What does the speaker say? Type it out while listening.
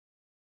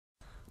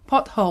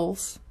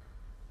Potholes.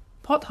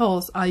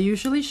 Potholes are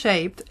usually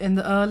shaped in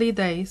the early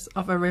days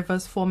of a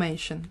river's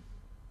formation.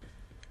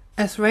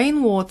 As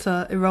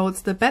rainwater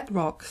erodes the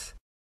bedrocks,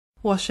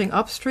 washing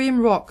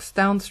upstream rocks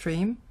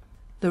downstream,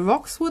 the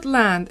rocks would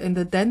land in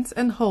the dents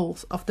and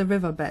holes of the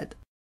riverbed.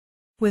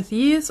 With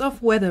years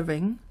of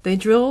weathering, they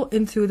drill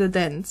into the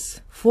dents,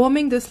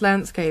 forming this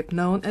landscape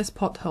known as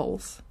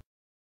potholes.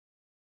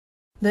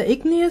 The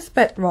igneous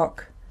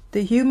bedrock,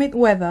 the humid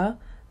weather,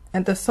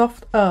 and the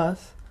soft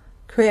earth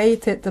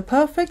created the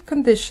perfect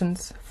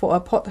conditions for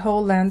a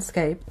pothole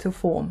landscape to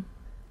form.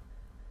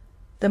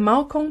 The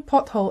Maukhong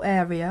pothole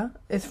area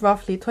is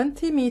roughly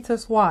 20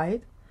 meters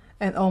wide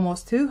and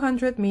almost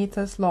 200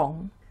 meters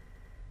long.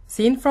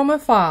 Seen from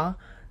afar,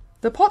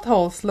 the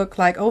potholes look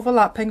like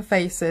overlapping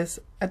faces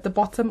at the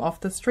bottom of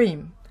the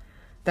stream.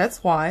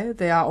 That's why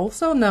they are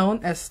also known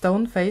as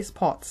stone-face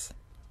pots.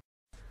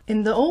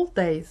 In the old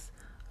days,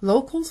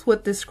 locals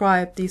would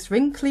describe these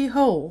wrinkly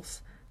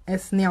holes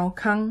as Niao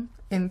Kang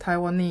in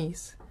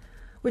Taiwanese,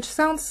 which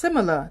sounds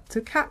similar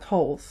to cat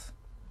holes.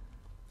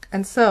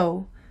 And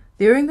so,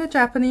 during the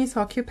Japanese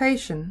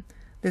occupation,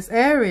 this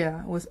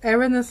area was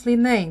erroneously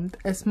named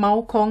as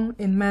Maukhong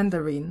in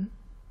Mandarin.